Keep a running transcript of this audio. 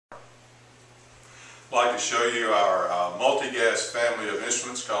I'd like to show you our multi-gas family of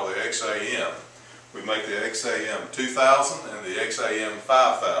instruments called the XAM. We make the XAM 2000 and the XAM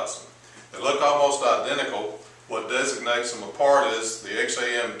 5000. They look almost identical. What designates them apart is the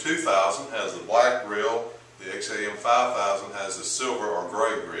XAM 2000 has the black grill, the XAM 5000 has the silver or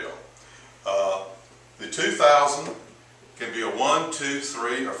gray grill. The 2000 can be a 1, 2,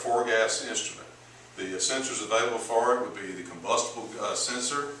 3, or 4 gas instrument. The sensors available for it would be the combustible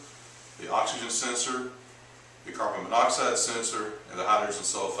sensor, the oxygen sensor, the carbon monoxide sensor, and the hydrogen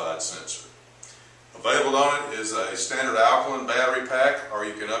sulfide sensor. Available on it is a standard alkaline battery pack, or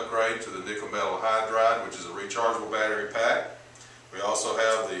you can upgrade to the nickel metal hydride, which is a rechargeable battery pack. We also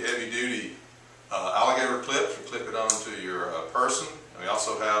have the heavy duty alligator clip to clip it onto your person, and we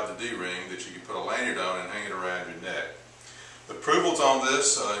also have the D-ring that you can put a lanyard on and hang it around your neck. The approvals on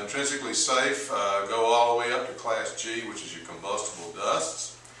this, intrinsically safe, go all the way up to Class G, which is your combustible dusts.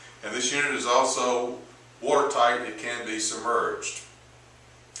 And this unit is also watertight. It can be submerged.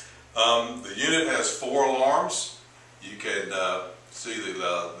 The unit has 4 alarms. You can see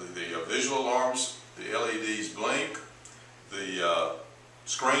the visual alarms, the LEDs blink, the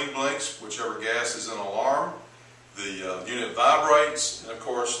screen blinks, whichever gas is in alarm. The unit vibrates, and of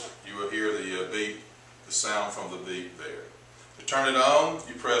course you will hear the beep, the sound from the beep there. To turn it on,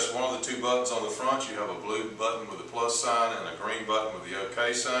 you press one of the 2 buttons on the front. You have a blue button with a plus sign and a green button with the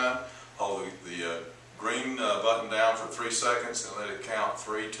OK sign. Hold the green button down for 3 seconds and let it count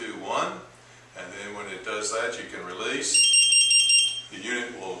 3, 2, 1. And then when it does that, you can release. The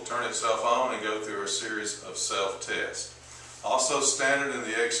unit will turn itself on and go through a series of self-tests. Also standard in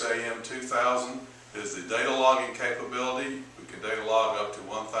the XAM 2000 is the data logging capability. We can data log up to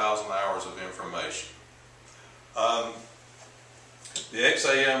 1,000 hours of information. The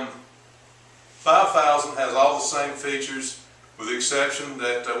XAM 5000 has all the same features, with the exception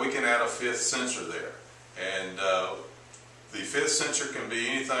that we can add a 5th sensor there. And the 5th sensor can be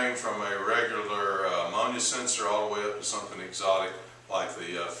anything from a regular ammonia sensor all the way up to something exotic like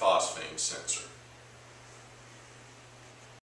the phosphine sensor.